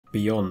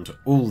beyond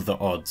all the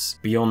odds,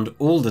 beyond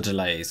all the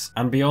delays,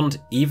 and beyond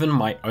even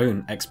my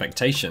own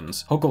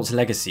expectations, Hogwarts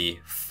Legacy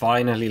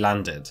finally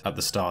landed at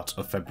the start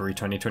of February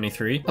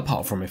 2023.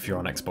 Apart from if you're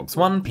on Xbox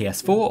One,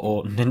 PS4,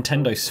 or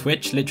Nintendo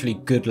Switch, literally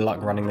good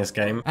luck running this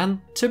game. And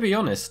to be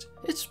honest,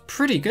 it's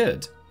pretty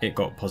good. It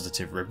got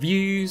positive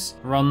reviews,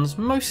 runs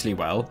mostly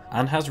well,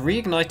 and has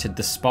reignited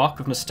the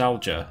spark of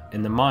nostalgia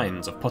in the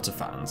minds of Potter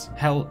fans.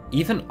 Hell,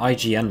 even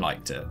IGN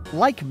liked it.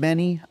 Like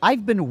many,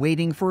 I've been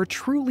waiting for a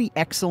truly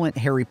excellent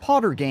Harry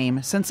Potter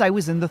game since I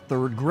was in the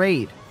 3rd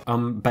grade.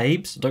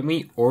 Babes, don't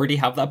we already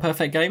have that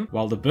perfect game?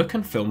 While the book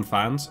and film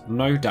fans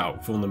no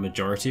doubt form the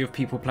majority of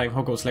people playing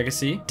Hogwarts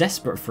Legacy,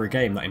 desperate for a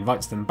game that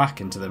invites them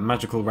back into the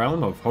magical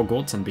realm of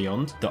Hogwarts and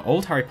beyond, the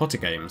old Harry Potter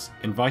games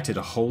invited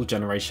a whole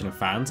generation of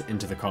fans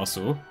into the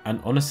castle,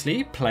 and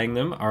honestly, playing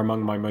them are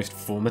among my most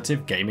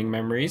formative gaming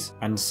memories.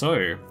 And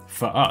so,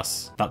 for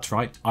us, that's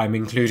right, I'm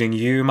including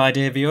you, my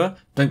dear viewer,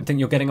 don't think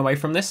you're getting away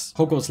from this?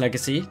 Hogwarts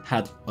Legacy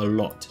had a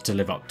lot to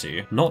live up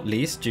to, not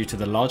least due to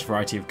the large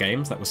variety of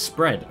games that was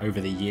spread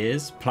over the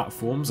years,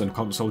 platforms and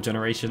console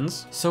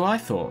generations. So I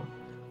thought,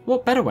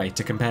 what better way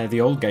to compare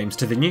the old games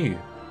to the new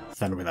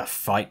than with a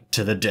fight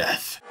to the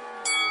death?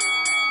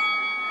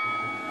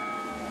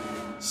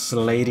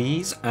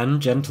 Ladies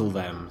and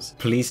gentlethems,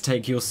 please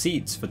take your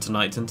seats for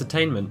tonight's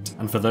entertainment.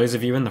 And for those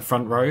of you in the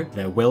front row,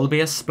 there will be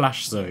a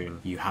splash zone.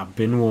 You have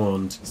been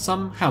warned.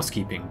 Some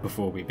housekeeping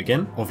before we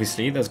begin.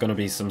 Obviously, there's going to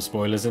be some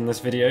spoilers in this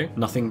video.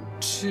 Nothing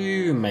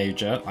too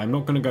major. I'm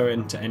not going to go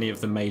into any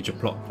of the major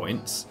plot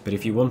points, but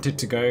if you wanted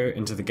to go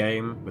into the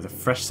game with a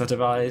fresh set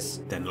of eyes,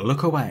 then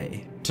look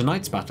away.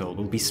 Tonight's battle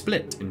will be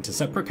split into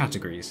separate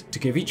categories to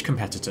give each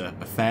competitor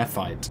a fair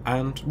fight,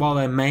 and while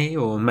there may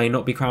or may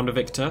not be crowned a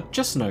victor,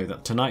 just know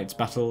that tonight's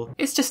battle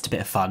is just a bit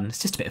of fun. It's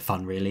just a bit of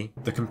fun, really.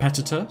 The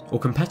competitor or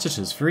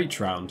competitors for each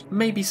round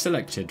may be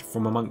selected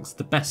from amongst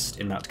the best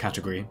in that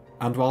category.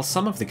 And while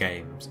some of the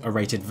games are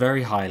rated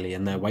very highly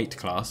in their weight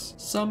class,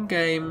 some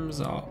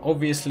games are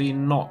obviously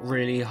not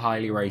really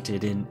highly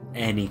rated in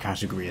any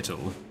category at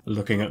all.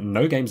 Looking at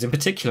no games in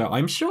particular,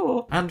 I'm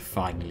sure. And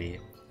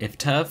finally, if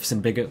TERFs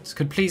and bigots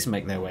could please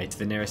make their way to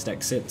the nearest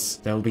exits,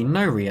 there will be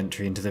no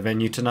re-entry into the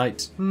venue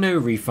tonight, no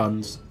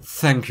refunds,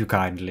 thank you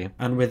kindly.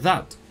 And with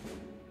that,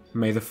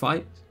 may the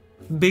fight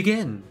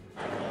begin.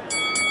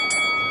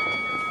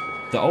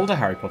 The older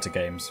Harry Potter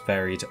games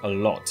varied a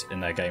lot in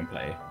their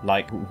gameplay.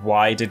 Like,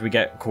 why did we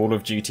get Call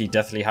of Duty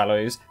Deathly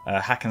Hallows,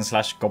 a hack and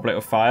slash Goblet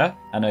of Fire,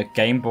 and a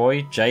Game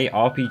Boy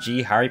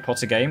JRPG Harry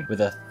Potter game with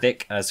a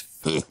thick as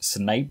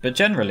Snape? But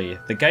generally,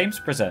 the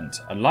games present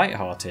a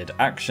light-hearted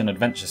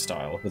action-adventure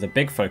style with a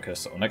big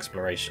focus on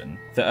exploration.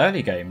 The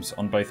early games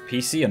on both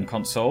PC and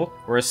console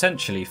were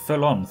essentially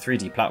full-on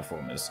 3D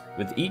platformers,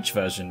 with each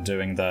version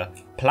doing the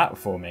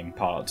platforming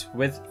part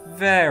with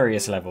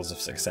various levels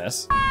of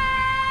success.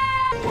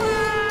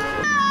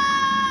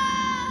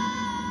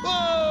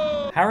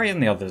 Harry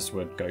and the others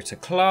would go to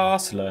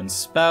class, learn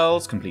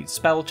spells, complete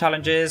spell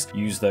challenges,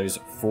 use those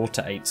 4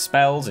 to 8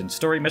 spells in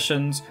story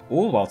missions,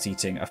 all whilst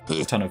eating a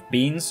ton of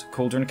beans,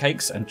 cauldron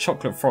cakes, and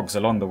chocolate frogs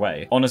along the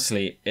way.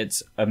 Honestly,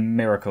 it's a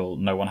miracle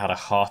no one had a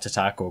heart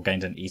attack or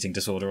gained an eating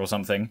disorder or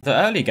something. The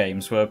early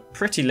games were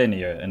pretty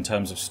linear in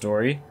terms of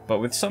story, but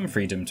with some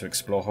freedom to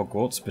explore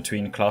Hogwarts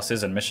between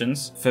classes and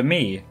missions. For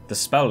me, the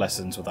spell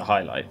lessons were the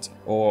highlight,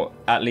 or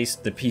at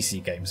least the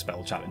PC game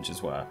spell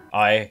challenges were.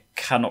 I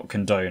cannot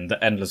condone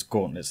the endless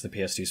gauntlets the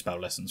PS2 spell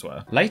lessons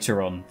were.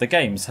 Later on, the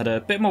games had a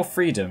bit more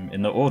freedom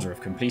in the order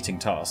of completing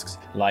tasks,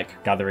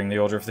 like gathering the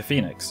Order of the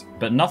Phoenix,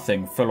 but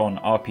nothing full-on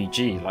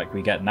RPG like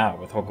we get now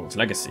with Hogwarts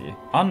Legacy.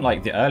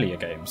 Unlike the earlier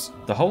games,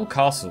 the whole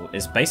castle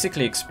is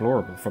basically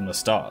explorable from the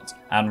start,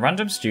 and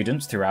random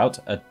students throughout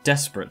are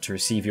desperate to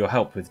receive your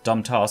help with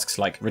dumb tasks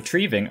like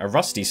retrieving a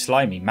rusty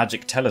slimy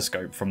magic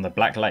telescope from the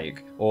Black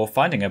Lake, or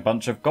finding a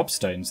bunch of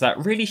gobstones that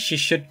really she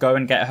should go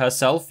and get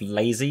herself,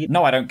 lazy.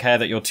 No, I don't care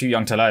that you're too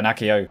young to learn,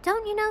 Accio.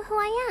 Don't you know who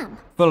I am?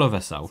 Full of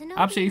herself.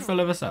 Absolutely full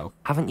of herself.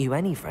 Haven't you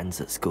any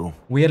friends at school?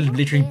 We are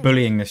literally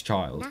bullying this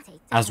child,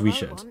 as we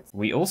should.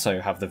 We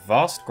also have the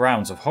vast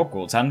grounds of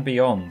Hogwarts and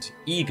beyond,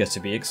 eager to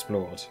be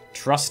explored.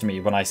 Trust me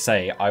when I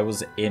say I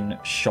was in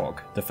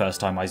shock the first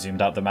time I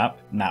zoomed out the map.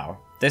 Now,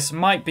 this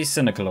might be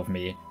cynical of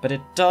me, but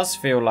it does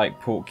feel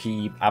like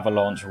Portkey,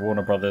 Avalanche,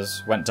 Warner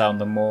Brothers went down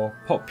the more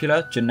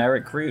popular,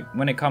 generic route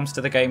when it comes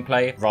to the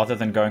gameplay, rather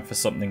than going for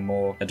something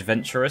more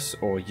adventurous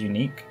or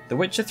unique. The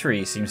Witcher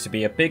 3 seems to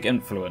be a big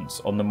influence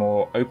on the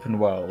more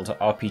open-world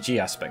RPG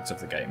aspects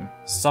of the game.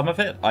 Some of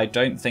it I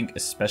don't think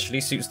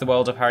especially suits the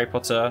world of Harry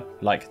Potter,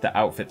 like the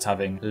outfits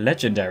having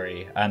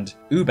legendary and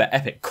uber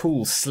epic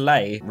cool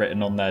slay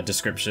written on their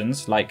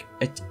descriptions. Like,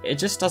 it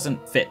just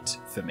doesn't fit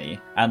for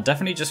me, and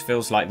definitely just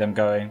feels like them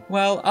going,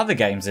 well, other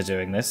games are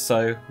doing this,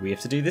 so we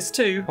have to do this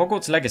too.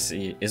 Hogwarts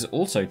Legacy is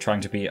also trying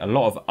to be a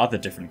lot of other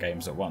different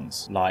games at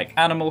once, like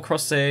Animal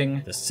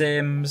Crossing, The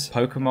Sims,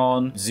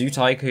 Pokemon, Zoo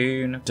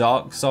Tycoon,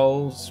 Dark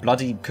Souls,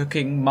 bloody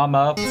Cooking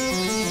Mama.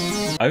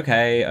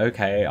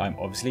 Okay, I'm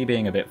obviously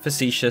being a bit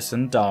facetious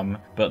and dumb,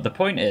 but the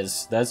point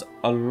is, there's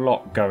a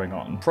lot going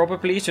on.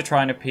 Probably to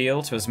try and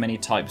appeal to as many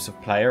types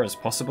of player as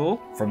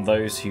possible, from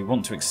those who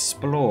want to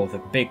explore the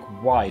big,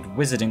 wide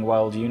Wizarding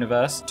World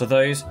universe, to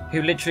those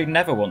who literally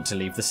never want to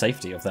leave the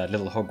safety of their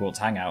little Hogwarts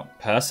hangout.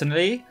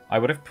 Personally, I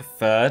would have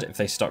preferred if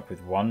they stuck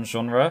with one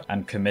genre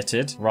and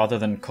committed, rather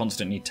than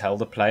constantly tell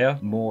the player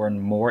more and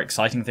more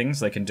exciting things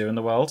they can do in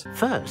the world.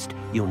 First,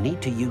 you'll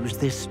need to use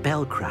this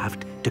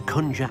spellcraft to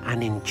conjure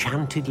an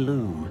enchanted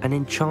loom. An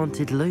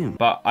enchanted loom?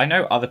 But I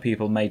know other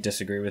people may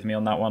disagree with me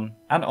on that one.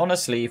 And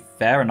honestly,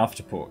 fair enough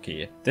to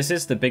Portkey. This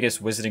is the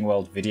biggest Wizarding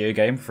World video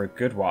game for a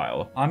good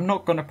while. I'm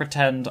not gonna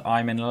pretend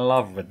I'm in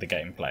love with the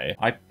gameplay.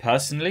 I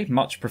personally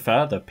much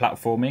prefer the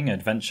platforming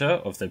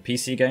adventure of the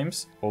PC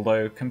games,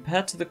 although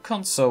compared to the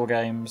console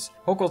games,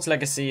 Hogwarts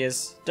Legacy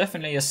is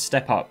definitely a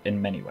step up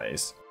in many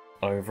ways.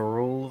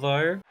 Overall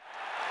though,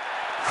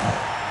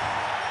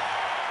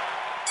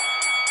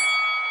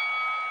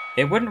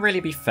 it wouldn't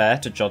really be fair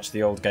to judge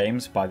the old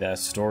games by their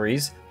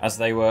stories, as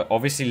they were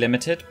obviously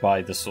limited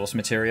by the source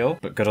material,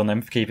 but good on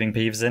them for keeping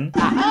Peeves in.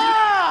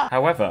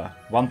 However,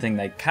 one thing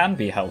they can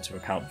be held to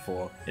account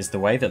for is the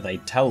way that they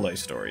tell those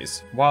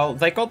stories. While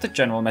they got the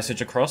general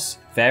message across,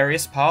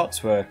 various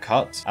parts were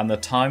cut, and the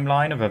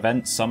timeline of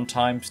events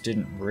sometimes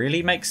didn't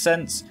really make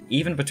sense,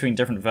 even between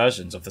different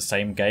versions of the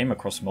same game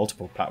across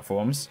multiple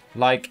platforms.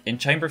 Like, in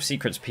Chamber of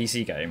Secrets'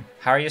 PC game,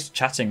 Harry is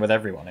chatting with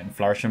everyone in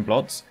Flourish and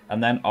Blots,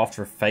 and then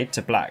after a fade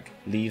to black,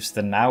 leaves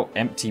the now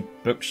empty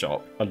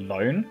bookshop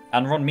alone,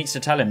 and Ron meets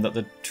to tell him that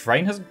the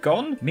train has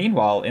gone?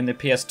 Meanwhile, in the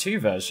PS2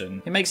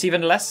 version, it makes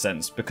even less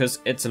sense because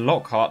it's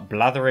Lockhart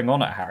blathering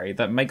on at Harry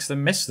that makes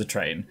them miss the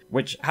train,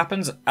 which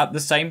happens at the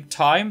same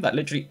time that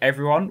literally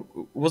everyone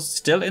was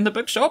still in the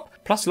bookshop.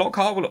 Plus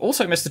Lockhart will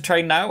also miss the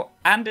train now,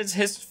 and it's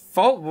his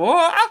fault.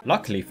 What?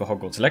 Luckily for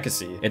Hogwarts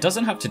Legacy, it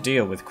doesn't have to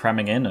deal with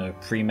cramming in a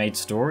pre-made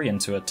story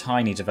into a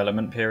tiny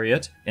development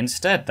period.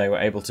 Instead, they were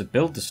able to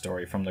build the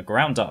story from the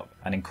ground up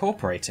and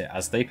incorporate it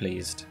as they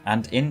pleased.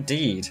 And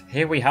indeed,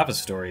 here we have a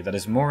story that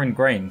is more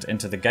ingrained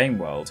into the game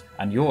world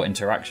and your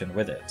interaction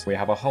with it. We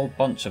have a whole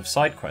bunch of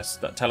side quests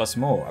that tell us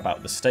more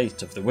about the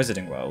state of the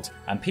Wizarding World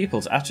and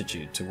people's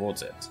attitude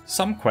towards it.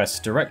 Some quests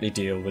directly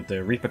deal with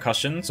the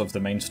repercussions of the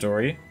main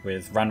story,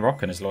 with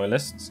Ranrock and his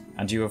loyalists,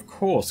 and you of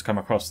course come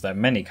across their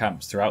many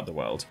camps throughout the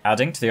world,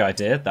 adding to the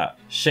idea that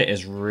shit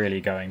is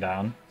really going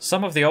down.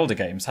 Some of the older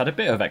games had a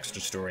bit of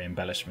extra story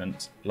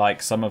embellishment,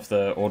 like some of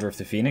the Order of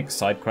the Phoenix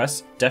side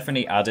quests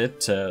definitely added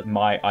to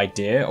my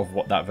idea of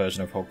what that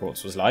version of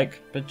Hogwarts was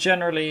like, but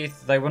generally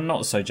they were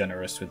not so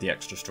generous with the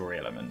extra story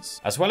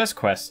elements. As well as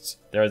quests,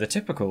 there are the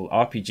typical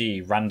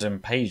RPG random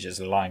pages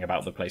lying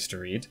about the place to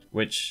read,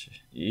 which,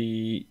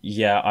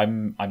 yeah,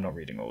 I'm not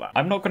reading all that.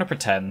 I'm not going to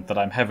pretend that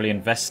I'm heavily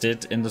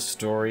invested in the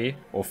story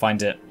or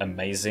find it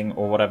amazing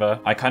or whatever.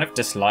 I kind of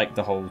dislike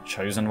the whole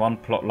Chosen One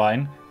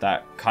plotline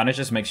that kind of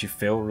just makes you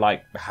feel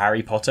like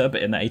Harry Potter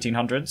but in the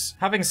 1800s.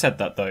 Having said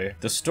that though,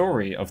 the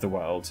story of the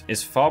world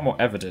is far more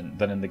evident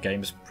than in the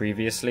games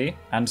previously,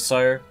 and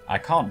so I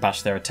can't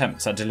bash their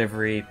attempts at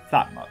delivery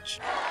that much.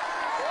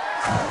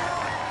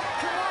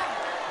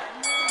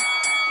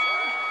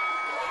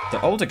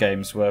 The older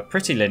games were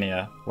pretty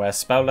linear, where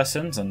spell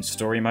lessons and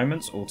story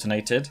moments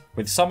alternated,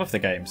 with some of the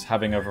games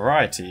having a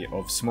variety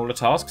of smaller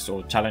tasks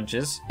or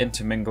challenges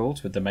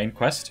intermingled with the main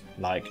quest,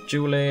 like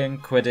dueling,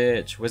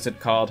 Quidditch, wizard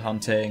card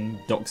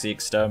hunting, doxy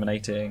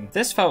exterminating.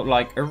 This felt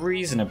like a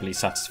reasonably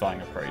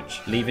satisfying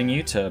approach, leaving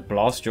you to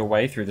blast your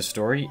way through the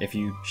story if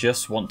you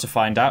just want to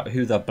find out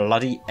who the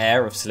bloody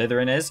heir of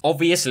Slytherin is.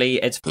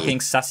 Obviously, it's fucking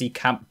sassy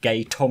camp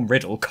gay Tom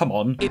Riddle, come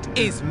on. It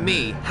is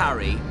me,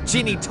 Harry.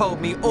 Ginny told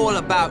me all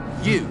about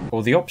you.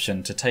 Or the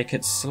option to take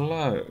it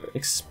slow,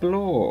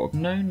 explore,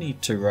 no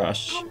need to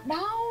rush. Calm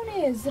down,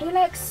 is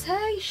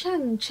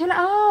relaxation, chill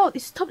out,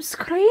 stop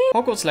screaming.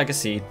 Hogwarts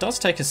Legacy does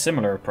take a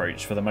similar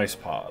approach for the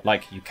most part.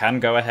 Like, you can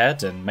go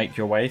ahead and make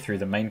your way through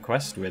the main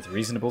quest with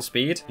reasonable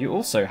speed. You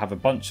also have a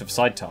bunch of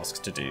side tasks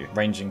to do,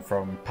 ranging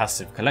from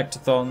passive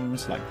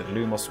collectathons, like the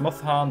Lumos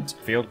Moth Hunt,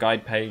 field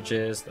guide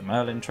pages, the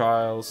Merlin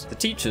trials. The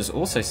teachers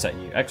also set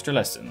you extra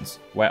lessons,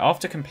 where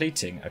after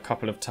completing a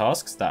couple of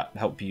tasks that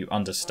help you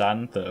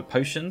understand the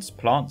potions,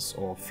 plants,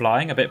 or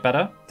flying a bit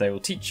better, they will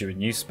teach you a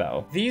new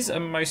spell. These are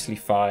mostly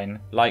fine.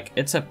 Like,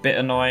 it's a bit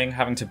annoying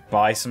having to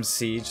buy some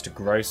seeds to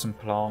grow some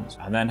plants,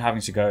 and then having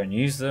to go and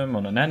use them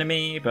on an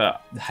enemy,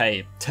 but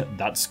hey,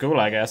 that's school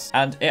I guess.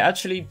 And it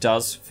actually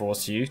does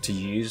force you to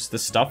use the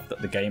stuff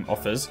that the game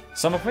offers,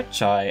 some of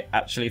which I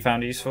actually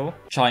found useful.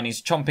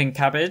 Chinese chomping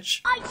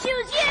cabbage. I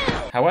choose you!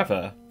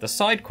 However, the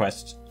side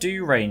quests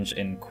do range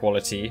in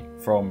quality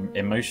from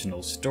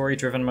emotional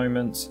story-driven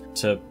moments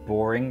to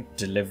boring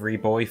delivery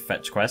boy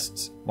fetch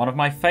quests. One of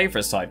my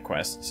favourite side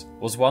quests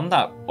was one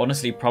that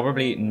honestly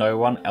probably no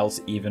one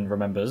else even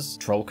remembers,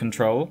 Troll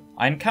Control.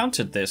 I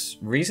encountered this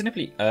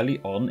reasonably early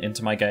on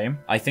into my game.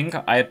 I think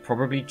I had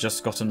probably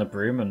just gotten the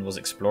broom and was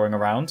exploring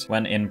around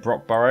when in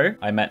Brockborough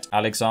I met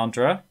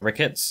Alexandra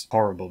Ricketts,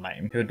 horrible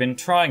name, who had been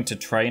trying to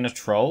train a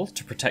troll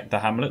to protect the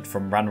hamlet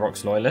from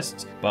Ranrock's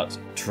loyalists, but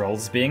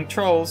trolls being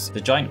trolls,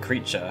 the giant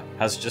creature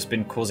has just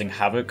been causing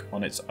havoc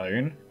on its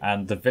own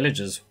and the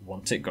villagers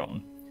want it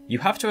gone. You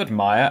have to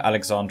admire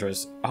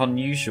Alexandra's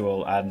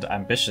unusual and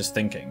ambitious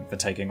thinking for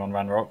taking on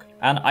Ranrock,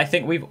 and I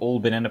think we've all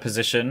been in a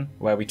position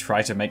where we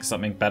try to make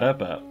something better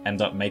but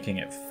end up making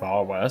it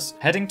far worse.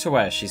 Heading to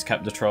where she's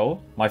kept the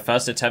troll, my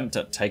first attempt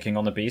at taking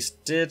on the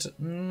beast did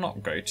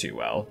not go too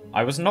well.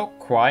 I was not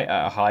quite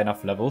at a high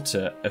enough level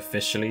to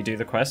officially do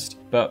the quest,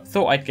 but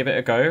thought I'd give it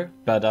a go,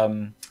 but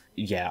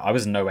yeah, I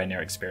was nowhere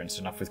near experienced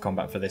enough with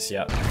combat for this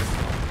yet.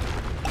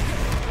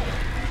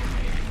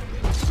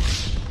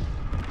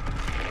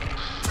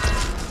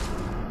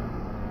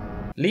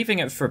 Leaving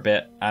it for a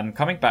bit and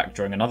coming back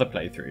during another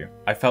playthrough,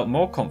 I felt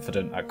more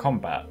confident at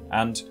combat,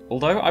 and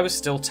although I was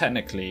still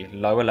technically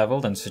lower level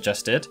than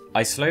suggested,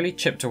 I slowly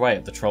chipped away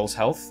at the troll's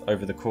health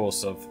over the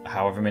course of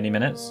however many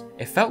minutes.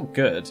 It felt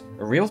good,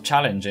 a real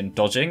challenge in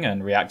dodging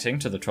and reacting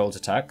to the troll's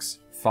attacks.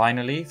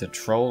 Finally, the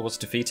troll was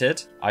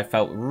defeated. I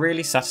felt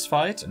really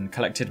satisfied and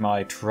collected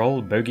my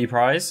troll bogey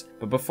prize,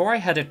 but before I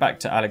headed back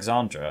to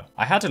Alexandra,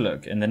 I had a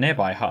look in the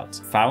nearby hut,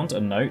 found a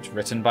note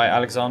written by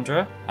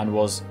Alexandra, and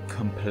was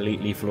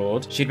completely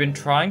floored. She'd been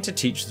trying to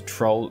teach the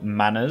troll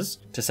manners,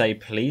 to say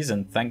please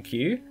and thank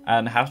you,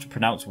 and how to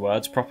pronounce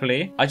words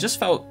properly. I just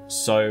felt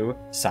so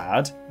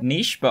sad.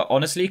 Niche, but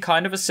honestly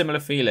kind of a similar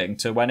feeling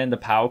to when in the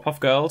Powerpuff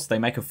Girls they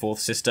make a fourth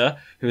sister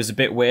who is a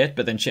bit weird,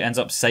 but then she ends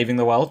up saving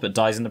the world but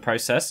dies in the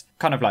process.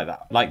 Kind of like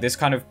that. Like this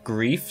kind of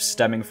grief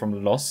stemming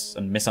from loss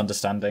and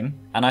misunderstanding.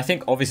 And I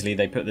think obviously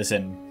they put this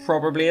in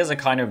probably as a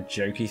kind of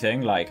jokey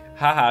thing, like,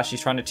 haha,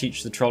 she's trying to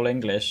teach the troll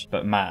English,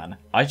 but man,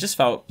 I just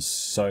felt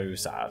so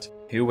sad.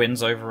 Who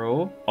wins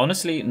overall?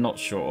 Honestly, not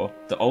sure.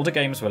 The older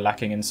games were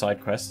lacking in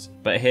side quests,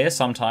 but here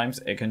sometimes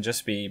it can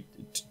just be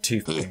too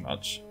fucking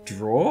much.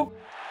 Draw?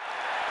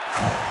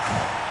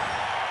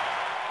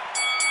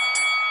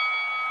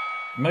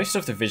 Most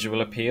of the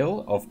visual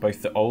appeal of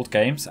both the old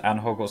games and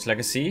Hogwarts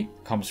Legacy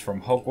comes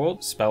from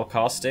Hogwarts,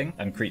 spellcasting,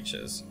 and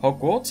creatures.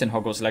 Hogwarts in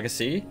Hogwarts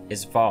Legacy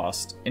is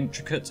vast,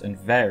 intricate, and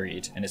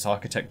varied in its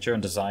architecture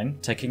and design,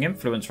 taking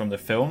influence from the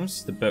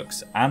films, the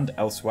books, and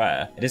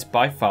elsewhere. It is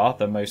by far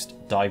the most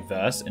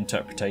diverse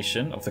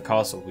interpretation of the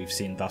castle we've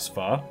seen thus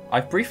far.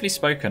 I've briefly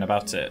spoken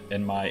about it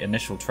in my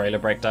initial trailer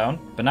breakdown,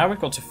 but now we've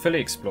got to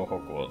fully explore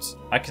Hogwarts.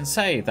 I can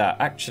say that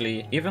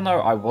actually, even though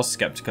I was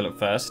skeptical at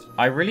first,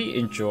 I really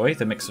enjoy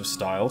the mix of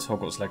styles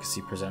Hogwarts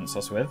Legacy presents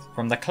us with.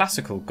 From the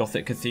classical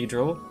Gothic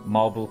cathedral,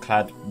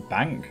 marble-clad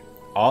bank,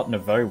 Art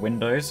Nouveau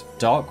windows,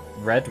 dark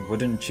red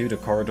wooden Tudor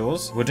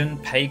corridors, wooden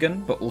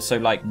pagan but also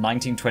like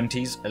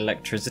 1920s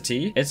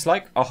electricity. It's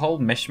like a whole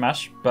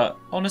mishmash, but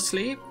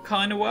honestly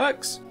kinda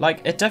works.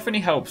 Like, it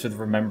definitely helps with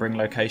remembering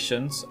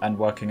locations and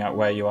working out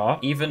where you are,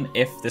 even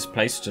if this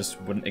place just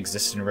wouldn't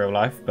exist in real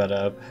life,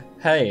 but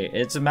hey,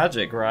 it's a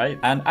magic, right?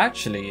 And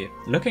actually,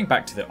 looking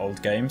back to the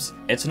old games,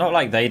 it's not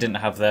like they didn't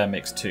have their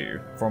mix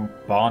too. From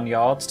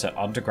barnyards to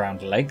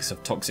underground lakes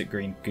of toxic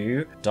green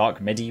goo,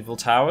 dark medieval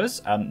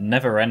towers, and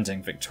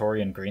never-ending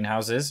Victorian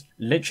greenhouses.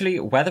 Literally,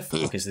 where the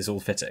fuck is this all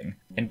fitting?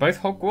 In both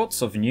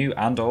Hogwarts of new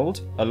and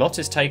old, a lot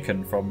is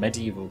taken from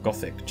medieval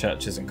Gothic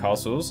churches and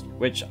castles,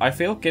 which I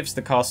feel gives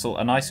the castle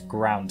a nice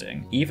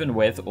grounding, even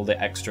with all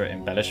the extra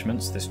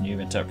embellishments this new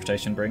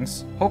interpretation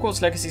brings.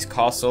 Hogwarts Legacy's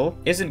castle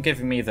isn't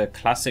giving me the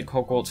classic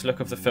Hogwarts look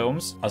of the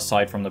films,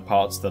 aside from the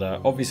parts that are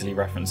obviously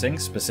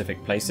referencing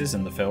specific places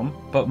in the film,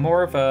 but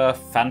more of a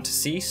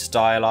fantasy,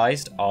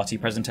 stylized, arty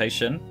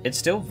presentation. It's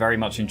still very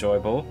much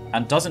enjoyable,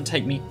 and doesn't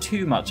take me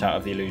too much out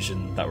of the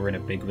illusion that we're in a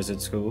big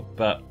wizard school,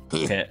 but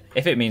it.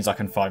 If it means I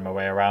can find my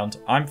way around,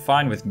 I'm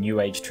fine with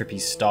new age trippy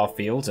star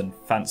fields and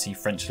fancy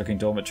French looking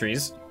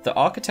dormitories. The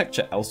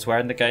architecture elsewhere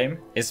in the game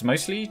is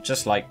mostly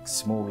just like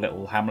small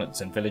little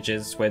hamlets and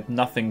villages with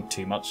nothing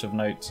too much of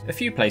note. A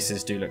few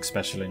places do look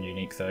special and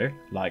unique though,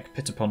 like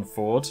Pitterpond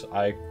Ford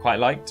I quite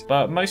liked,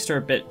 but most are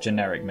a bit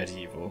generic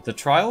medieval. The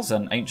trials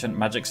and ancient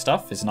magic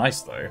stuff is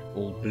nice though,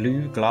 all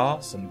blue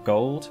glass and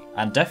gold,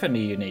 and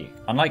definitely unique.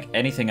 Unlike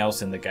anything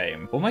else in the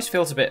game, almost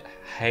feels a bit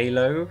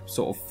Halo,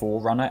 sort of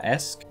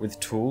Forerunner-esque, with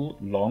tall,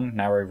 long,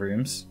 narrow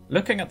rooms.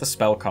 Looking at the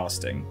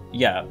spellcasting,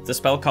 yeah, the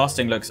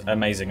spellcasting looks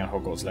amazing in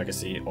Hogwarts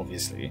Legacy,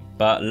 obviously,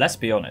 but let's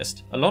be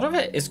honest, a lot of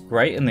it is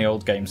great in the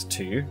old games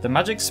too. The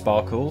magic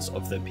sparkles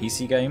of the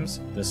PC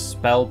games, the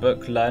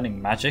spellbook learning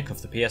magic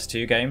of the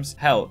PS2 games,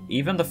 hell,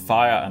 even the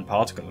fire and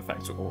particle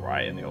effects were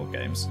alright in the old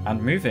games.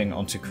 And moving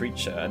on to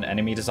creature and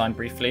enemy design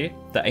briefly,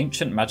 the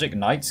ancient magic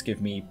knights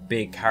give me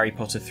big Harry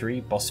Potter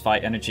 3 boss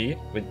fight energy,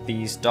 with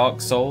these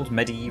dark-souled,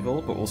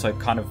 medieval, but also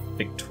kind of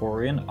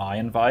Victorian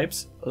iron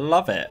vibes.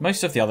 love it.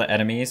 Most of the other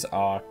enemies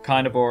are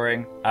kind of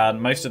boring,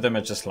 and most of them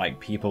are just like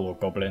people or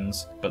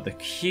goblins, but the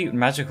cute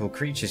magical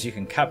creatures you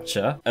can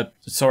capture,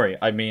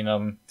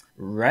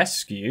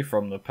 rescue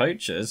from the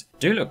poachers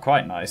do look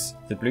quite nice,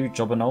 the blue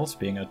jobberknolls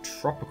being a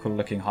tropical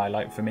looking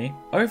highlight for me.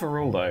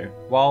 Overall though,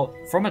 while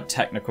from a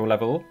technical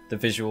level, the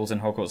visuals in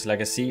Hogwarts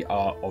Legacy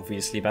are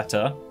obviously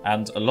better,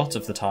 and a lot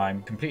of the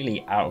time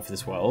completely out of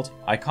this world,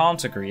 I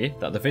can't agree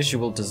that the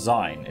visual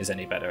design is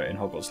any better in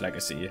Hogwarts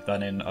Legacy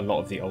than in a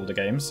lot of the older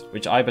games,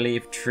 which I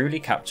believe truly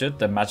captured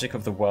the magic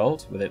of the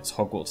world with its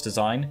Hogwarts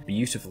design,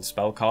 beautiful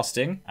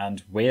spellcasting,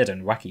 and weird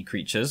and wacky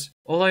creatures.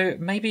 Although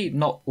maybe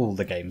not all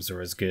the games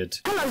are as good.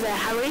 Hello there,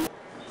 Harry.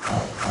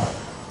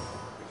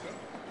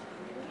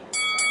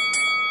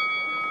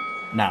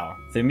 Now,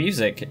 the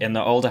music in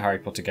the older Harry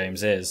Potter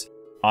games is,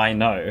 I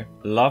know,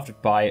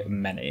 loved by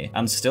many,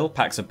 and still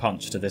packs a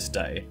punch to this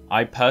day.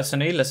 I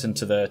personally listen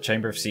to the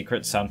Chamber of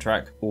Secrets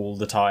soundtrack all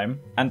the time,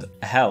 and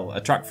hell,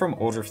 a track from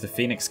Order of the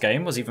Phoenix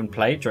game was even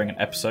played during an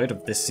episode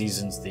of this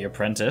season's The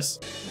Apprentice.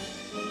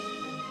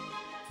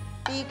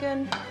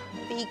 Vegan,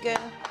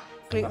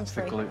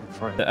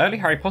 gluten-free. The early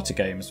Harry Potter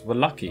games were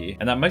lucky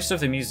in that most of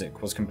the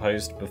music was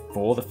composed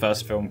before the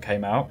first film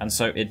came out, and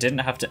so it didn't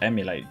have to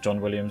emulate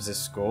John Williams'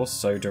 score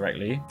so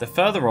directly. The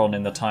further on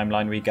in the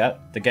timeline we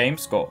get, the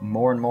games got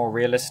more and more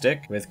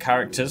realistic, with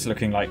characters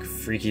looking like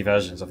freaky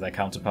versions of their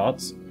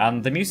counterparts,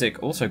 and the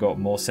music also got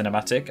more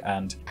cinematic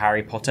and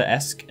Harry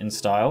Potter-esque in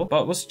style,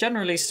 but was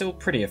generally still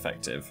pretty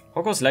effective.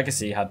 Hogwarts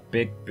Legacy had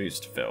big boots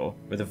to fill,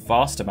 with a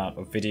vast amount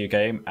of video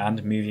game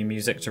and movie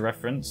music to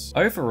reference.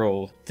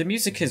 Overall, the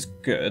music is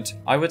good.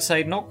 I would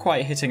say not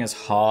quite hitting as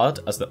hard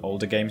as the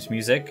older games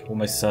music,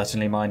 almost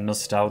certainly my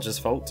nostalgia's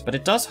fault, but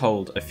it does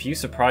hold a few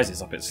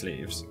surprises up its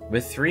sleeves.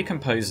 With 3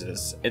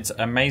 composers, it's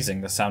amazing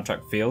the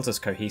soundtrack feels as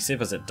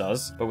cohesive as it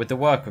does, but with the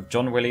work of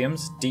John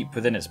Williams deep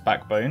within its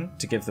backbone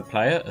to give the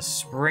player a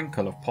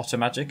sprinkle of Potter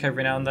magic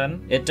every now and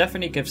then, it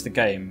definitely gives the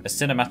game a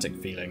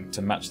cinematic feeling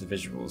to match the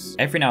visuals.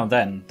 Every now and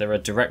then, there are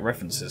direct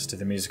references to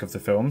the music of the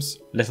films,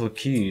 little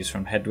cues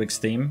from Hedwig's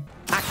theme.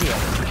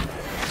 Accio.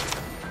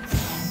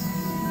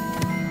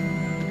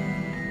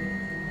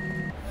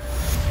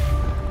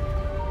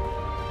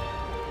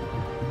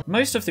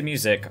 Most of the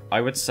music,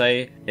 I would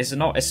say, is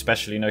not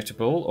especially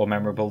notable or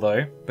memorable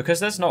though. Because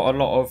there's not a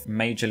lot of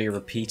majorly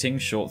repeating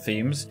short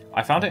themes,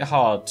 I found it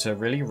hard to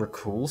really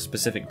recall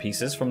specific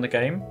pieces from the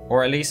game,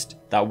 or at least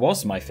that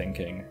was my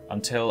thinking,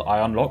 until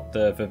I unlocked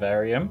the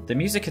vivarium. The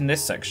music in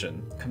this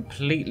section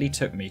completely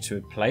took me to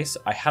a place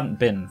I hadn't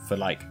been for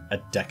like a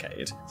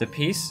decade. The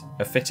piece,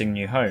 A Fitting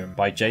New Home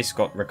by J.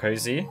 Scott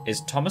Rakoczy,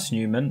 is Thomas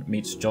Newman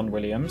meets John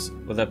Williams,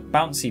 with a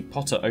bouncy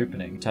Potter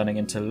opening turning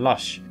into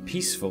lush,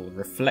 peaceful,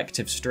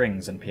 reflective strings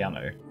and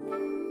piano.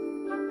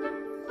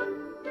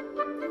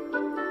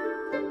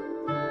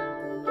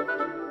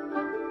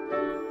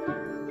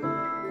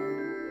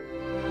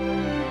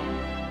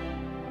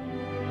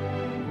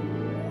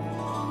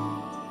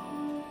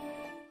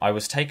 I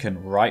was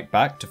taken right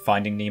back to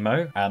Finding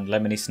Nemo and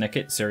Lemony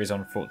Snicket's Series on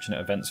Unfortunate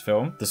Events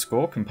film, the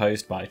score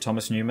composed by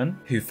Thomas Newman,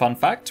 who, fun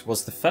fact,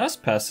 was the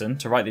first person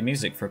to write the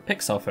music for a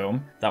Pixar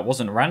film that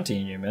wasn't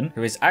Randy Newman,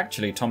 who is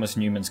actually Thomas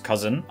Newman's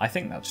cousin. I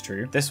think that's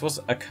true. This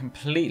was a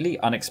completely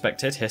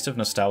unexpected hit of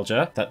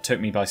nostalgia that took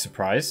me by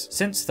surprise.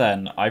 Since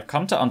then, I've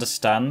come to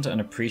understand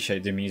and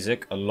appreciate the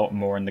music a lot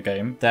more in the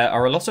game. There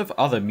are a lot of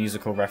other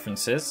musical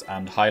references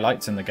and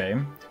highlights in the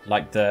game,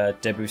 like the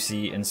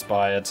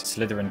Debussy-inspired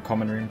Slytherin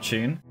Common Room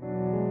tune.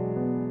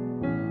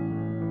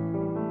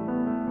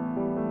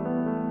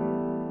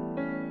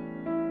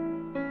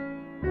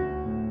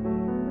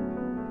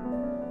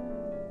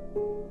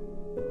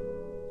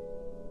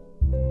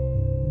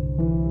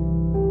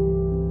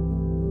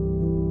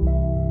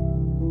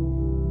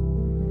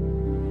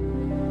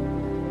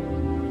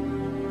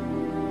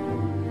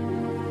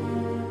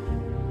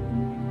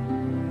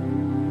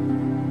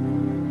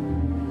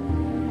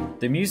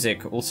 The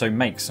music also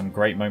makes some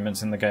great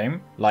moments in the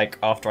game, like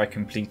after I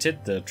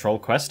completed the troll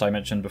quest I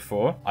mentioned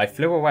before, I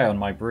flew away on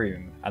my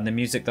broom, and the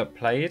music that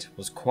played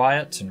was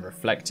quiet and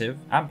reflective,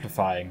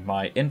 amplifying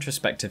my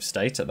introspective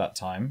state at that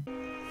time.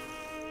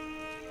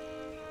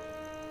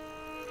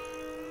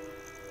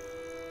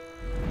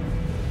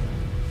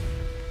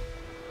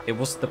 It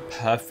was the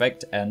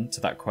perfect end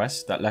to that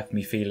quest that left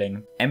me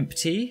feeling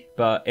empty,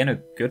 but in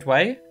a good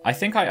way. I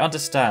think I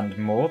understand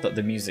more that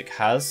the music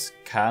has,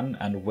 can,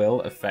 and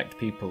will affect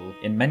people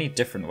in many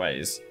different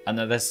ways, and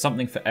that there's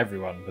something for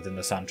everyone within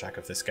the soundtrack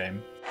of this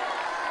game.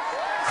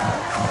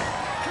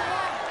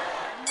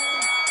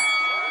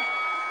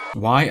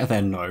 Why are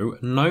there no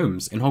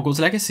gnomes in Hogwarts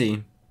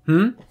Legacy?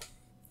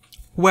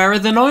 Where are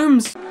the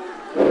gnomes?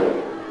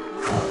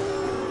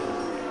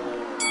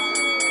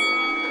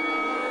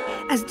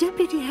 As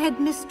Deputy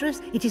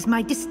Headmistress, it is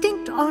my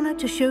distinct honor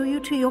to show you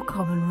to your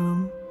common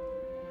room.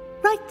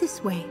 Right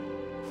this way.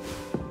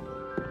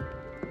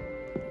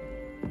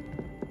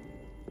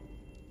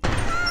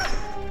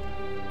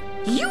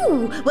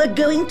 You were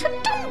going to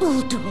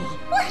Dumbledore,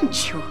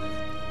 weren't you?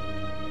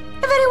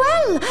 Very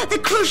well. The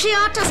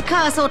Cruciatus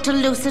curse ought to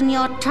loosen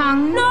your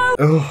tongue. No!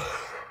 Oh.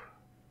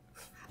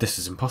 This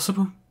is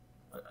impossible.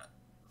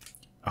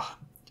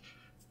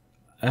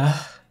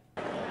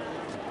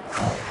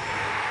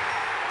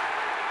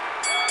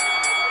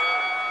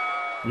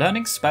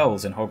 Learning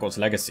spells in Hogwarts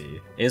Legacy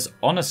is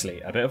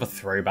honestly a bit of a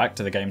throwback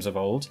to the games of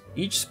old.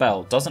 Each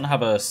spell doesn't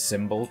have a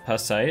symbol per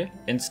se,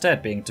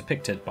 instead being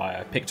depicted by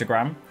a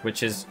pictogram,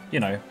 which is,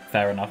 you know,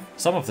 fair enough.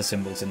 Some of the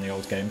symbols in the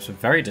old games were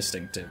very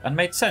distinctive and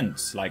made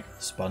sense, like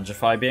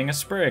Spongify being a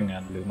spring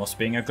and Lumos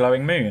being a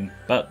glowing moon,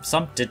 but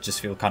some did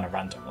just feel kind of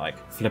random, like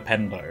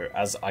Flipendo,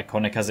 as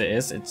iconic as it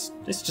is, it's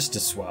just a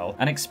swirl.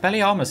 And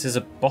Expelliarmus is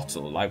a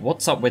bottle, like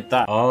what's up with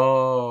that?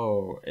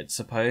 Oh, it's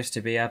supposed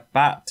to be a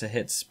bat to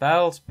hit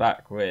spells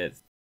back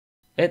with.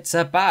 It's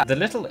a bat! The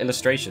little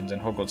illustrations in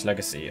Hogwarts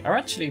Legacy are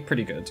actually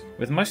pretty good,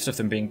 with most of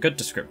them being good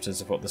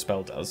descriptors of what the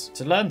spell does.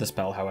 To learn the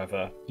spell,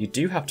 however, you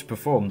do have to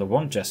perform the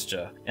wand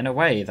gesture in a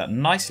way that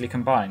nicely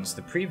combines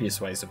the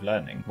previous ways of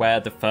learning, where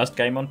the first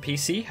game on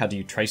PC had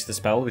you trace the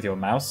spell with your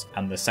mouse,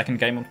 and the second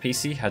game on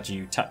PC had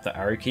you tap the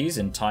arrow keys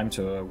in time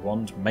to a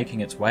wand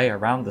making its way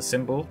around the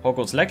symbol.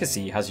 Hogwarts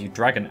Legacy has you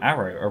drag an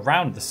arrow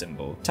around the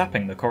symbol,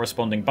 tapping the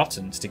corresponding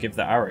buttons to give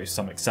the arrow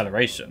some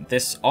acceleration.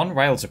 This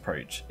on-rails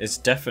approach is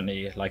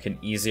definitely like an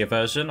easier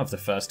version of the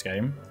first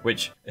game,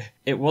 which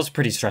it was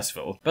pretty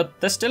stressful, but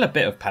there's still a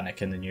bit of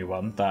panic in the new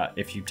one that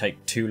if you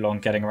take too long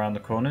getting around the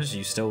corners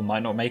you still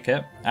might not make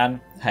it,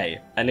 and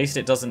hey, at least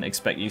it doesn't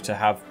expect you to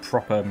have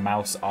proper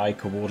mouse-eye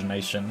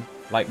coordination.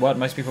 Like, weren't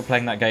most people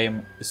playing that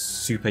game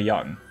super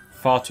young?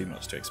 Far too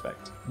much to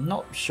expect.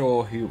 Not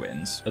sure who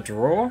wins. A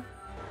draw?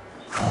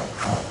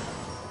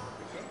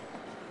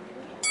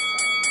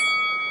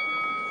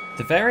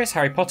 The various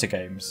Harry Potter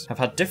games have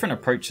had different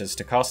approaches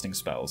to casting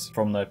spells,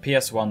 from the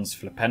PS1's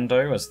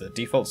Flipendo as the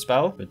default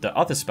spell, with the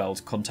other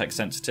spells context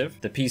sensitive,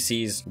 the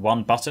PC's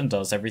one button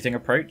does everything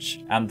approach,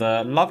 and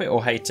the love it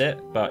or hate it,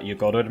 but you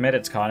gotta admit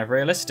it's kind of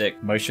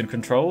realistic, motion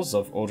controls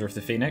of Order of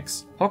the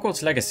Phoenix.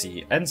 Hogwarts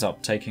Legacy ends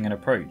up taking an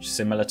approach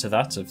similar to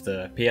that of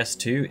the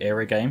PS2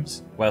 era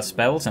games, where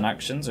spells and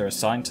actions are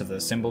assigned to the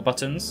symbol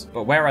buttons,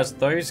 but whereas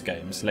those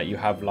games let you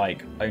have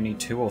like only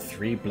 2 or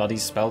 3 bloody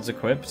spells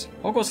equipped,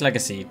 Hogwarts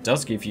Legacy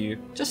does give you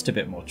just a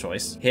bit more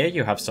choice. Here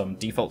you have some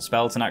default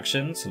spells and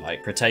actions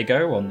like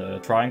Protego on the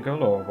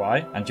triangle or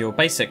Y, and your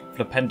basic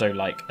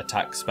Flipendo-like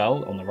attack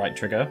spell on the right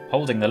trigger.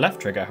 Holding the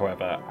left trigger,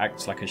 however,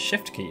 acts like a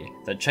shift key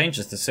that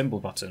changes the symbol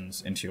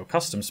buttons into your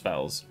custom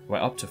spells,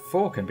 where up to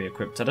 4 can be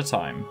equipped at a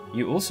time.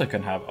 You also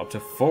can have up to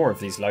 4 of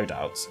these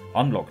loadouts,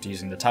 unlocked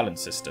using the talent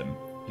system,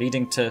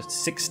 leading to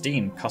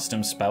 16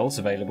 custom spells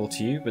available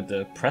to you with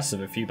the press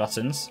of a few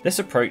buttons. This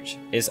approach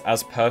is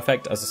as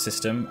perfect as a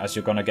system as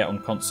you're gonna get on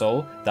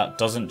console that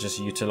doesn't just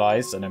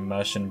utilise an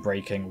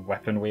immersion-breaking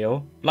weapon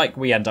wheel, like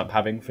we end up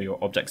having for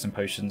your objects and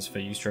potions for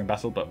use during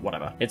battle, but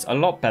whatever. It's a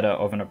lot better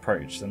of an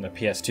approach than the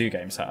PS2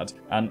 games had,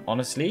 and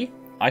honestly,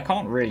 I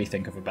can't really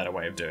think of a better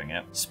way of doing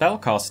it.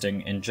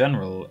 Spellcasting in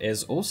general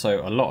is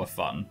also a lot of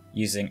fun.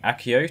 Using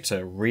Accio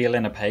to reel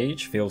in a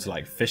page feels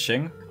like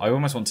fishing. I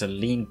almost want to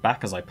lean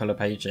back as I pull a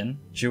page in.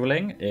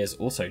 Dueling is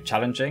also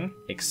challenging,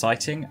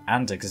 exciting,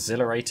 and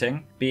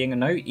exhilarating, being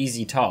no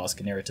easy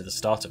task nearer to the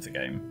start of the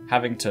game.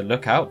 Having to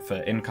look out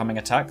for incoming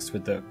attacks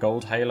with the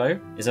gold halo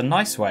is a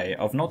nice way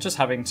of not just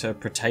having to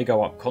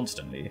Protego up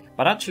constantly,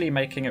 but actually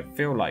making it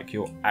feel like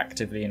you're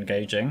actively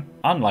engaging.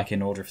 Unlike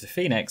in Order of the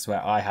Phoenix,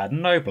 where I had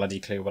no bloody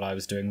clue what I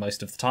was doing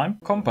most of the time.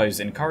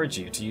 Combos encourage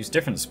you to use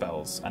different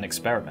spells and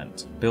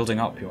experiment, building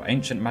up your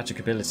ancient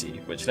magic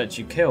ability, which lets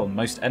you kill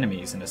most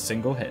enemies in a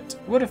single hit.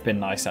 Would have been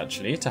nice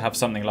actually to have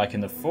something like in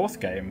the 4th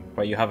game,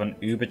 where you have an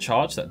uber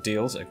charge that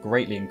deals a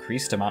greatly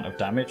increased amount of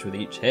damage with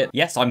each hit.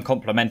 Yes, I'm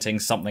complimenting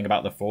something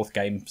about the 4th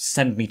game,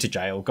 send me to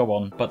jail, go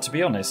on. But to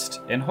be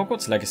honest, in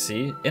Hogwarts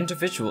Legacy,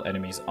 individual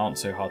enemies aren't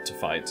so hard to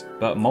fight,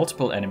 but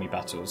multiple enemy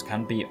battles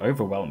can be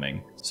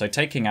overwhelming, so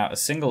taking out a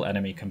single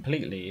enemy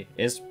completely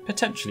is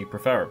potentially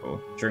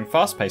preferable. During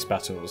fast-paced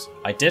battles,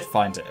 I did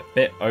find it a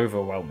bit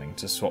overwhelming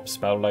to swap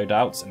spell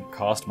loadouts and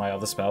cast my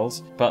other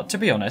spells, but to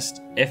be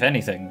honest, if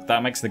anything,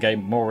 that makes the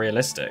game more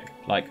realistic.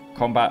 Like,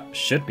 combat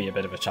should be a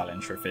bit of a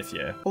challenge for a 5th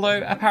year.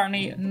 Although,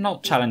 apparently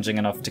not challenging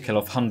enough to kill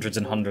off hundreds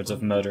and hundreds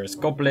of murderous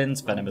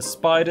goblins, venomous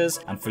spiders,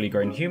 and fully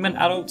grown human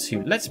adults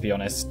who, let's be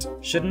honest,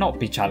 should not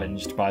be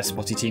challenged by a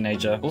spotty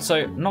teenager.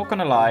 Also, not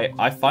gonna lie,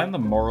 I find the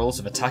morals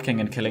of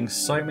attacking and killing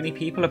so many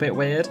people a bit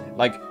weird.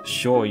 Like,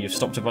 sure, you've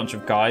stopped a bunch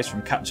of guys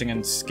from catching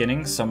and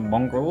skinning some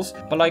mongrels,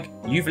 but like,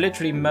 you've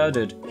literally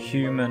murdered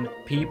human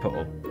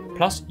people.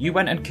 Plus, you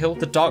went and killed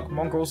the dark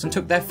mongrels and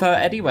took their fur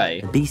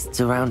anyway. The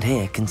beasts around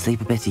here can sleep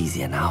a bit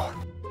easier now.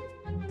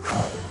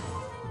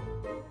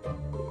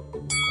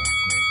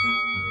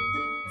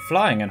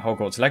 flying in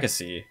Hogwarts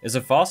Legacy is a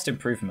vast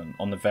improvement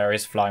on the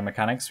various flying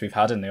mechanics we've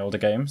had in the older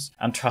games,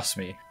 and trust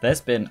me, there's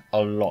been a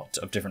lot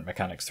of different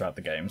mechanics throughout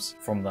the games,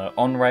 from the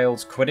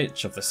on-rails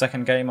Quidditch of the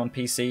second game on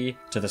PC,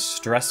 to the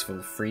stressful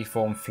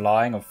freeform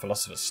flying of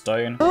Philosopher's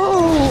Stone,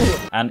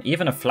 and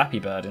even a Flappy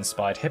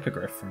Bird-inspired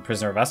Hippogriff from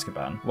Prisoner of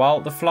Azkaban.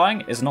 While the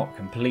flying is not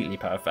completely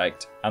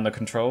perfect, and the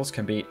controls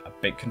can be a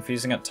bit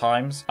confusing at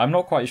times, I'm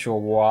not quite sure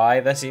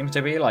why there seems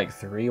to be like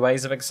 3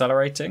 ways of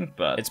accelerating,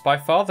 but it's by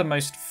far the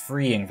most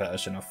freeing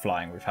version of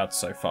flying we've had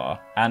so far,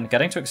 and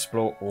getting to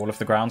explore all of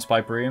the grounds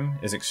by broom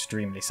is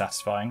extremely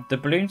satisfying. The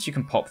balloons you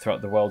can pop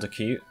throughout the world are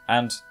cute,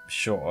 and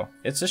sure,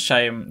 it's a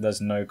shame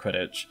there's no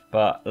Quidditch,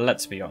 but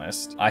let's be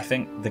honest, I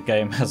think the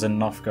game has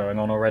enough going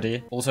on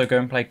already. Also, go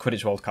and play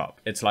Quidditch World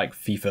Cup. It's like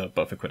FIFA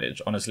but for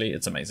Quidditch. Honestly,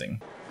 it's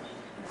amazing.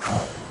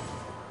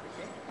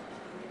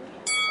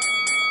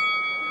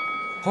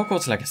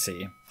 Hogwarts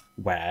Legacy.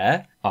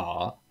 Where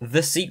are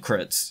the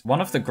secrets? One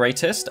of the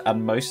greatest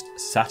and most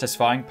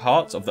satisfying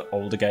parts of the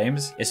older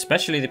games,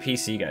 especially the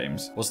PC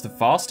games, was the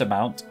vast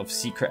amount of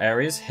secret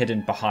areas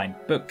hidden behind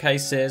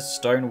bookcases,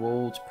 stone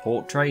walls,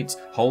 portraits,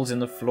 holes in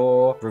the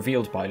floor,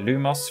 revealed by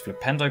Lumos,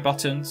 flipendo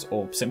buttons,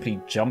 or simply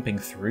jumping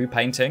through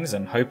paintings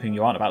and hoping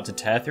you aren't about to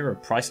tear through a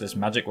priceless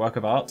magic work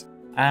of art.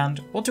 And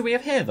what do we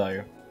have here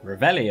though?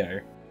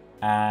 Revelio.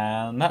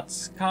 And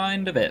that's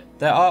kind of it.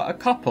 There are a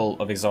couple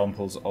of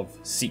examples of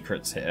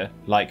secrets here,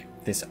 like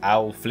this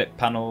owl flip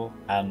panel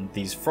and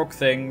these frog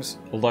things,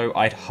 although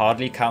I'd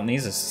hardly count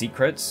these as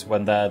secrets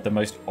when they're the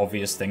most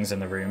obvious things in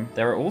the room.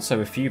 There are also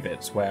a few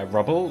bits where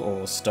rubble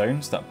or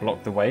stones that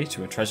block the way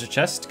to a treasure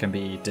chest can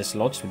be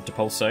dislodged with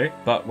Depulso,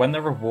 but when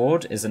the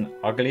reward is an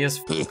ugly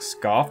as f***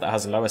 scarf that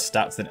has lower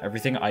stats than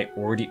everything I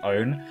already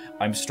own,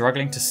 I'm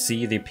struggling to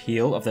see the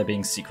appeal of there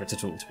being secrets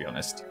at all, to be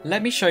honest.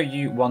 Let me show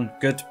you one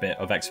good bit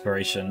of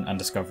exploration and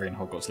discovery in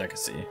Hogwarts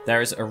Legacy. There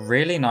is a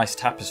really nice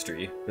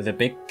tapestry with a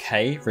big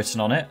K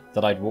written on it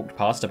that I'd walked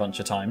past a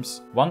bunch of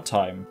times. One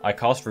time, I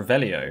cast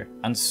Revelio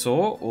and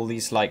saw all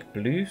these like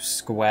blue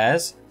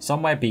squares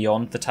somewhere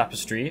beyond the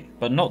tapestry,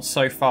 but not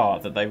so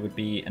far that they would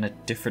be in a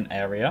different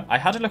area. I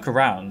had a look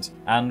around,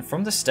 and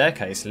from the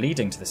staircase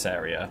leading to this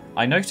area,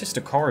 I noticed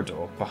a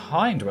corridor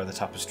behind where the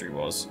tapestry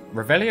was.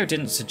 Revelio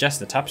didn't suggest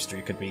the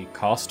tapestry could be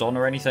cast on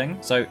or anything,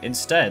 so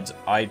instead,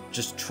 I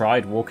just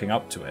tried walking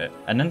up to it,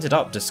 and ended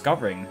up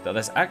discovering that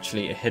there's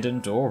actually a hidden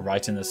door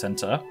right in the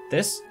center.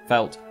 This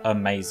felt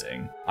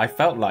amazing. I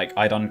felt like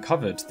I'd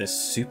uncovered this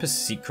super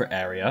secret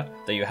area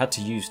that you had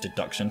to use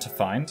deduction to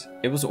find.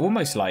 It was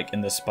almost like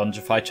in the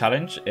Spongify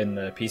challenge in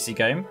the PC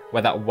game,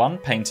 where that one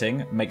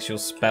painting makes your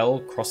spell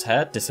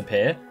crosshair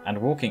disappear, and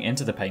walking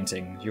into the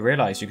painting, you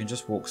realise you can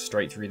just walk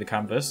straight through the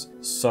canvas.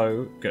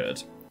 So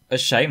good. A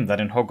shame that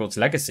in Hogwarts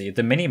Legacy,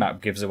 the minimap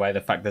gives away the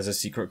fact there's a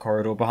secret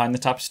corridor behind the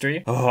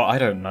tapestry. Oh, I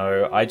don't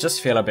know. I just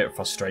feel a bit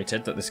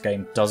frustrated that this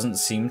game doesn't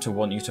seem to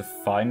want you to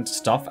find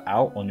stuff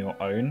out on your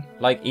own.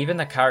 Like, even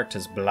the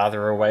characters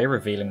blather away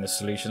revealing the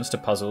solutions to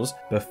puzzles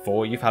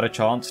before you've had a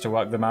chance to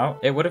work them out.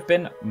 It would have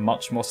been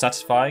much more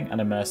satisfying and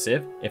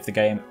immersive if the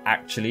game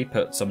actually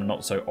put some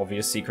not so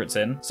obvious secrets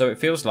in. So it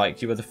feels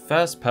like you were the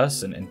first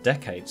person in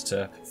decades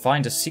to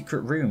find a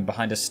secret room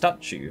behind a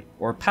statue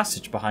or a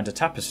passage behind a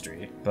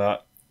tapestry.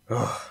 But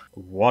ugh,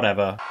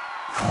 whatever.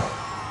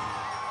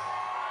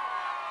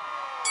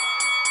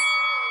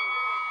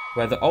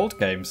 Where the old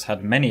games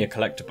had many a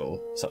collectible,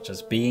 such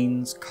as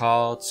beans,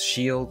 cards,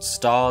 shields,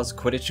 stars,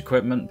 Quidditch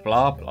equipment,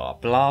 blah blah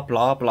blah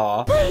blah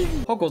blah,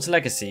 Hogwarts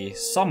Legacy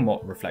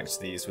somewhat reflects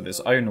these with its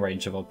own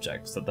range of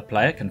objects that the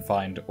player can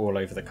find all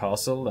over the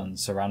castle and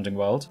surrounding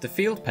world. The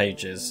field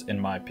pages, in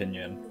my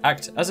opinion,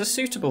 act as a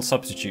suitable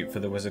substitute for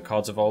the wizard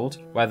cards of old,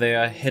 where they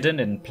are hidden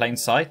in plain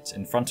sight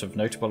in front of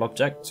notable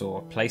objects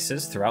or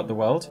places throughout the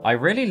world. I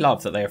really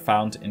love that they are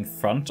found in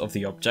front of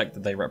the object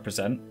that they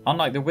represent,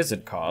 unlike the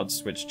wizard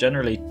cards, which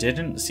generally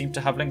didn't seem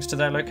to have links to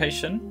their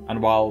location.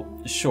 And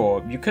while,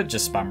 sure, you could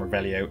just spam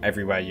Revelio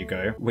everywhere you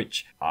go,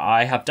 which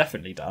I have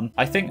definitely done,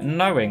 I think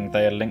knowing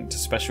they are linked to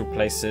special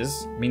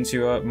places means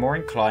you are more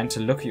inclined to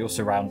look at your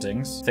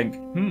surroundings, think,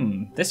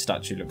 this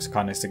statue looks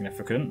kind of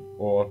significant,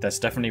 or there's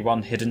definitely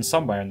one hidden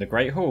somewhere in the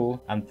Great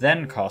Hall, and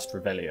then cast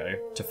Revelio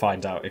to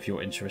find out if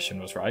your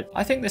intuition was right.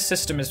 I think this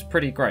system is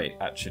pretty great,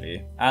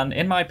 actually, and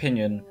in my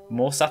opinion,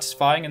 more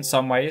satisfying in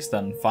some ways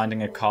than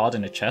finding a card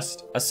in a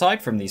chest. Aside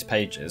from these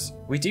pages,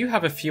 we do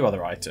have a few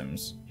other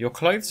items. Your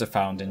clothes are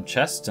found in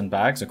chests and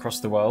bags across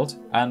the world,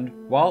 and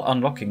while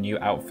unlocking new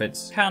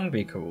outfits can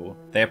be cool,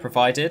 they are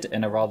provided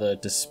in a rather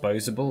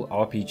disposable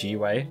RPG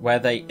way, where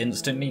they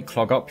instantly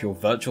clog up your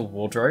virtual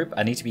wardrobe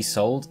and need to be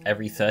sold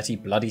every 30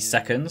 bloody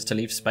seconds to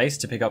leave space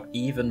to pick up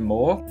even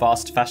more.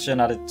 Fast fashion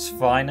at its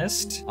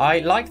finest. I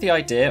like the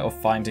idea of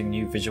finding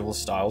new visual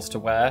styles to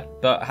wear,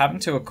 but having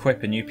to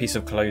equip a new piece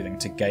of clothing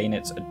to gain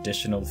its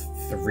additional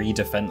 3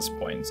 defense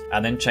points,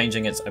 and then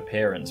changing its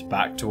appearance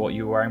back to what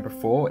you were wearing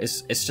before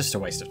it's just a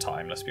waste of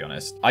time, let's be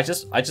honest. I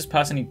just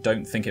personally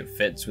don't think it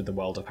fits with the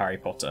world of Harry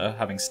Potter,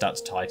 having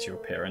stats tied to your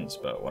appearance,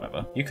 but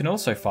whatever. You can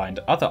also find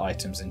other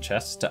items in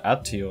chests to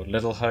add to your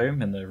little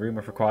home in the Room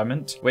of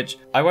Requirement, which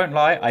I won't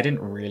lie, I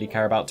didn't really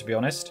care about, to be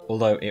honest,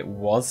 although it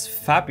was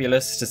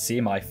fabulous to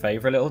see my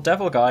favourite little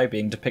devil guy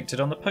being depicted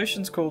on the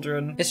potions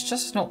cauldron. It's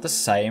just not the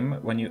same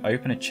when you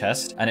open a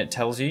chest and it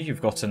tells you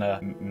you've gotten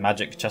a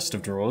magic chest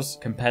of drawers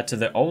compared to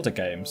the older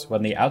games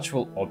when the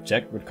actual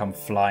object would come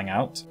flying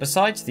out.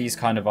 Besides these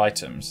kind of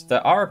items,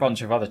 there are a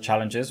bunch of other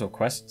challenges or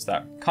quests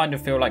that kind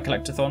of feel like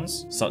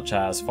collectathons, such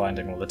as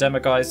finding all the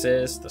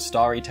demoguises, the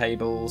starry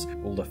tables,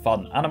 all the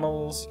fun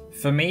animals.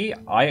 For me,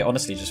 I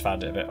honestly just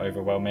found it a bit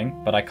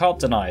overwhelming, but I can't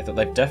deny that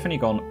they've definitely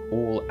gone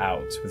all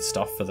out with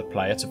stuff for the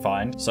player to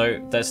find,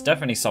 so there's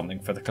definitely something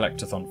for the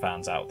collectathon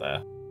fans out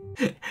there.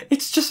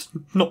 It's just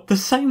not the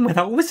same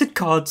without wizard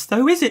cards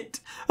though, is it?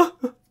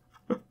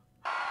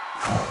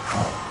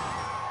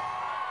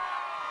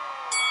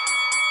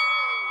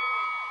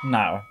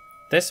 Now,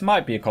 this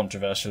might be a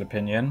controversial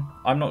opinion,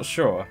 I'm not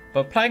sure,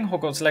 but playing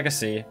Hogwarts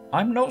Legacy,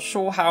 I'm not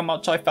sure how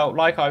much I felt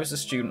like I was a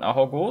student at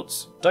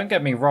Hogwarts. Don't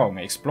get me wrong,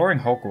 exploring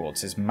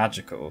Hogwarts is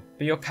magical,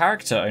 but your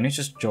character only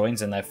just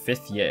joins in their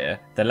 5th year,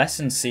 the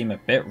lessons seem a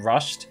bit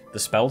rushed, the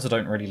spells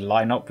don't really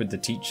line up with the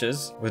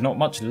teachers, with not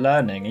much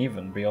learning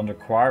even beyond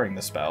acquiring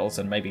the spells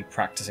and maybe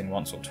practicing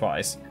once or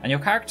twice, and your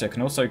character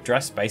can also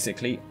dress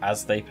basically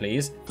as they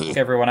please, like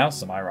everyone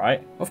else, am I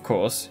right? Of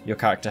course, your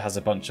character has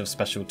a bunch of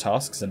special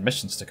tasks and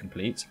missions to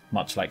complete,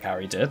 much like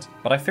Harry did,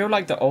 but I feel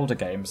like the older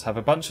games have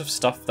a bunch of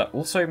stuff that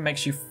also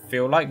makes you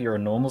feel like you're a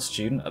normal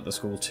student at the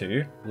school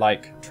too,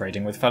 like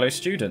trading with fellow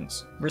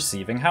students,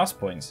 receiving house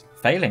points,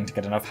 failing to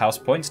get enough house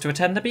points to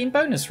attend the Bean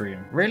bonus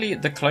room. Really,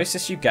 the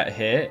closest you get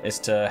here is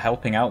to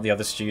helping out the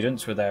other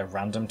students with their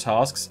random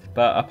tasks,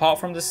 but apart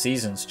from the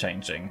seasons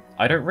changing,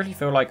 I don't really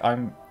feel like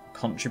I'm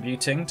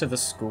contributing to the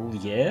school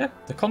year.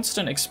 The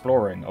constant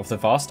exploring of the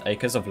vast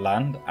acres of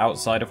land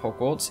outside of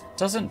Hogwarts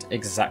doesn't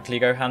exactly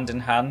go hand in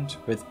hand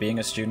with being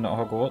a student at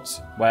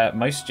Hogwarts, where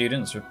most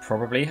students would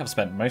probably have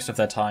spent most of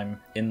their time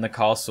in the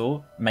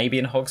castle, maybe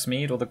in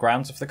Hogsmeade or the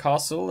grounds of the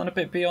castle and a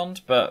bit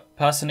beyond, but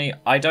personally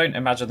I don't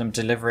imagine them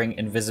delivering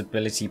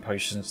invisibility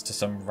potions to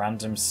some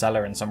random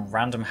cellar in some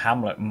random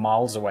hamlet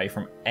miles away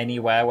from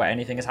anywhere where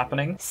anything is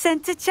happening.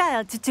 Sent a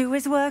child to do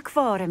his work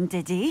for him,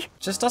 did he?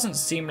 Just doesn't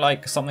seem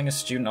like something a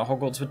student at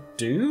Hogwarts would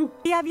do.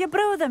 Have you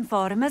brew them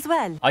for him as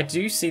well? I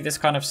do see this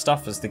kind of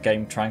stuff as the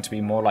game trying to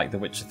be more like The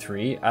Witcher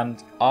 3,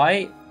 and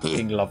I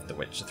fucking love The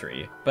Witcher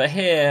 3. But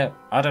here,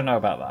 I don't know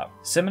about that.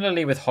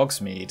 Similarly with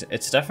Hogsmeade,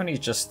 it's definitely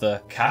just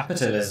the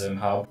capitalism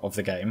hub of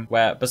the game,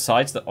 where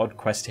besides the odd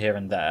quest here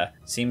and there,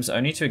 seems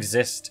only to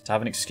exist to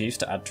have an excuse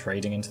to add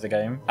trading into the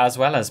game, as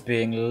well as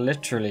being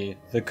literally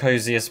the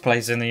coziest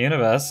place in the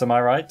universe, am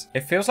I right?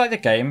 It feels like the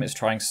game is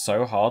trying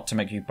so hard to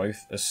make you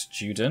both a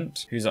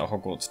student who's at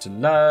Hogwarts to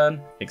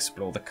learn,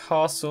 explore the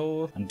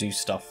castle, and do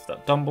stuff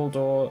that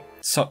Dumbledore,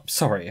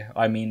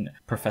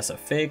 Professor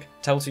Fig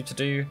tells you to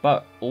do,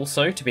 but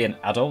also to be an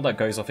adult that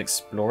goes off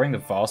exploring the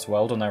vast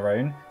world on their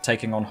own,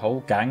 taking on whole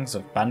gangs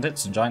of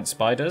bandits and giant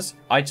spiders.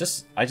 I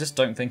just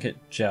don't think it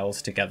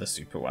gels together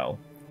super well.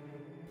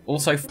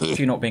 Also, f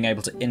you not being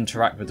able to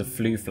interact with the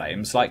flue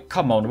flames. Like,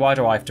 come on, why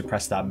do I have to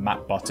press that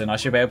map button? I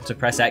should be able to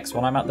press X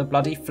when I'm at the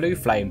bloody flue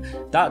flame.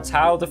 That's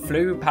how the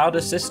flue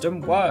powder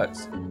system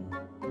works.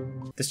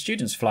 The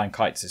students flying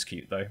kites is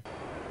cute though.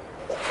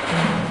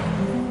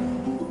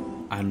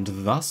 And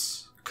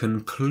thus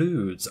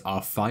concludes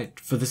our fight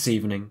for this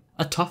evening.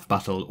 A tough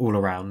battle all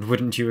around,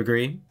 wouldn't you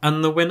agree?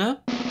 And the winner?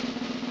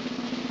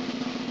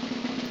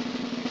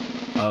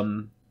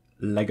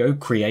 Lego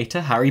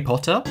creator Harry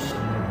Potter?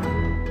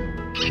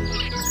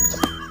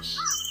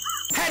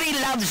 Harry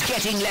loves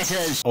getting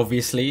letters!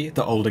 Obviously,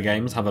 the older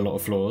games have a lot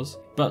of flaws,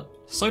 but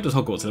so does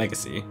Hogwarts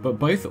Legacy. But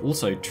both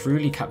also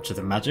truly capture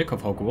the magic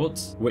of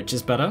Hogwarts. Which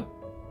is better?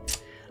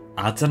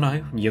 I don't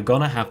know, you're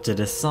gonna have to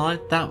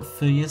decide that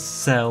for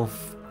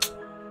yourself.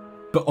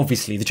 But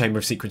obviously the Chamber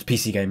of Secrets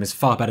PC game is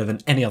far better than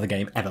any other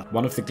game ever.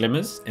 One of the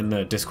glimmers in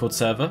the Discord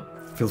server,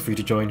 feel free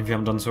to join if you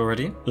haven't done so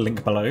already,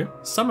 link below,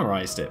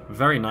 summarised it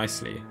very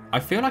nicely. I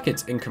feel like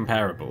it's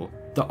incomparable.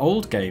 The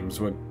old games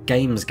were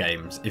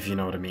games, if you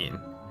know what I mean.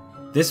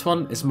 This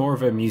one is more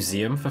of a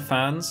museum for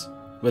fans,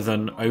 with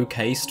an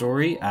okay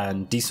story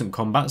and decent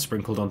combat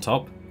sprinkled on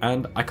top,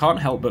 and I can't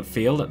help but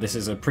feel that this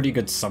is a pretty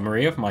good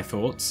summary of my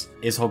thoughts.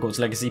 Is Hogwarts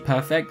Legacy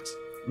perfect?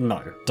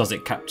 No. Does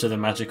it capture the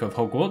magic of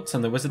Hogwarts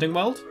and the Wizarding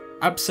World?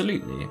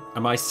 Absolutely.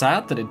 Am I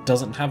sad that it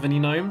doesn't have any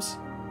gnomes?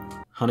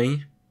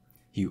 Honey,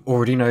 you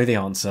already know the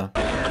answer.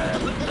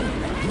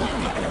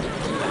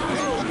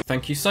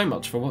 Thank you so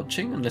much for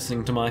watching and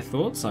listening to my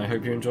thoughts. I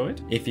hope you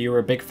enjoyed. If you were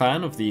a big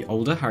fan of the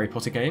older Harry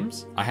Potter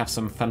games, I have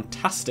some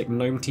fantastic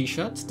gnome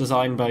t-shirts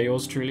designed by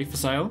yours truly for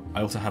sale.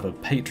 I also have a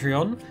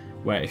Patreon,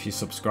 where if you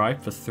subscribe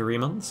for 3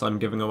 months, I'm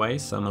giving away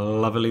some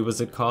lovely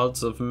wizard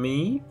cards of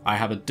me. I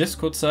have a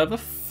Discord server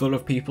full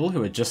of people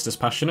who are just as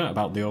passionate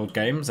about the old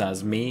games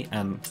as me,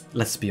 and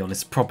let's be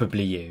honest,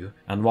 probably you.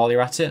 And while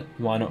you're at it,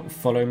 why not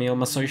follow me on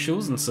my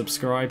socials and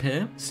subscribe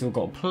here? Still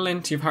got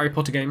plenty of Harry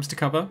Potter games to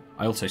cover.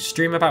 I also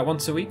stream about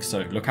once a week,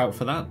 so look out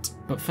for that.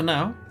 But for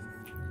now,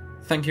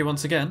 thank you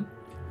once again,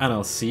 and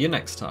I'll see you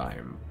next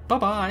time.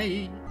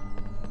 Bye-bye!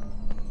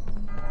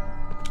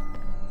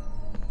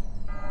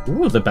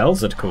 Ooh, the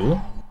bells are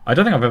cool. I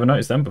don't think I've ever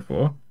noticed them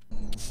before.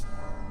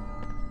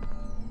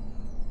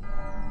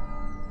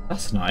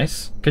 That's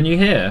nice. Can you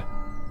hear?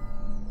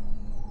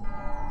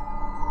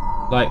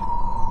 Like,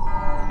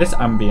 this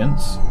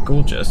ambience,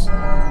 gorgeous.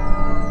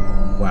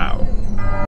 Wow.